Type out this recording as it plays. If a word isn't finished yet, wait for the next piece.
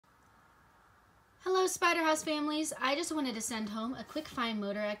Spider House families, I just wanted to send home a quick fine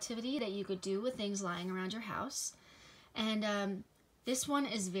motor activity that you could do with things lying around your house. And this one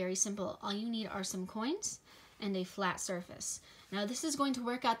is very simple. All you need are some coins and a flat surface. Now this is going to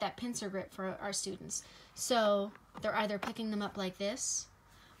work out that pincer grip for our students. So they're either picking them up like this,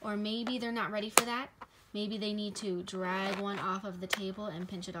 or maybe they're not ready for that. Maybe they need to drag one off of the table and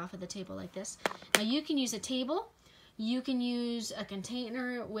pinch it off of the table like this. Now you can use a table. You can use a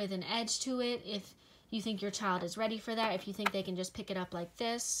container with an edge to it if you think your child is ready for that. If you think they can just pick it up like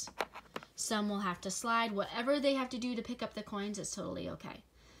this. Some will have to slide. Whatever they have to do to pick up the coins is totally okay.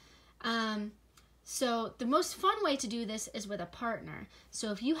 So the most fun way to do this is with a partner.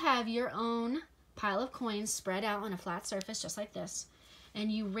 So if you have your own pile of coins spread out on a flat surface just like this,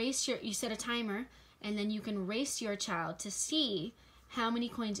 and you set a timer, and then you can race your child to see how many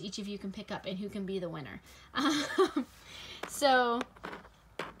coins each of you can pick up and who can be the winner. So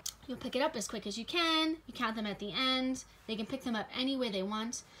you'll pick it up as quick as you can. You count them at the end. They can pick them up any way they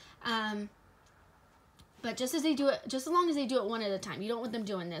want. But just as long as they do it one at a time. You don't want them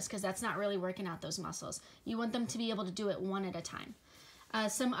doing this because that's not really working out those muscles. You want them to be able to do it one at a time.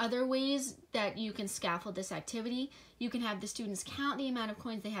 Some other ways that you can scaffold this activity, you can have the students count the amount of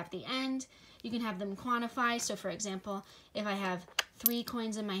coins they have at the end. You can have them quantify. So for example, if I have 3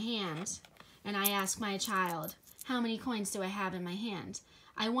 coins in my hand and I ask my child, how many coins do I have in my hand?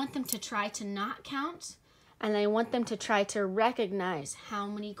 I want them to try to not count, and I want them to try to recognize how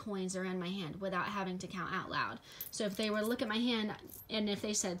many coins are in my hand without having to count out loud. So if they were to look at my hand and if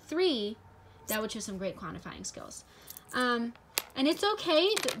they said 3, that would show some great quantifying skills. And it's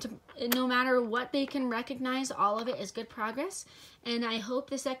okay, no matter what they can recognize, all of it is good progress. And I hope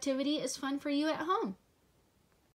this activity is fun for you at home.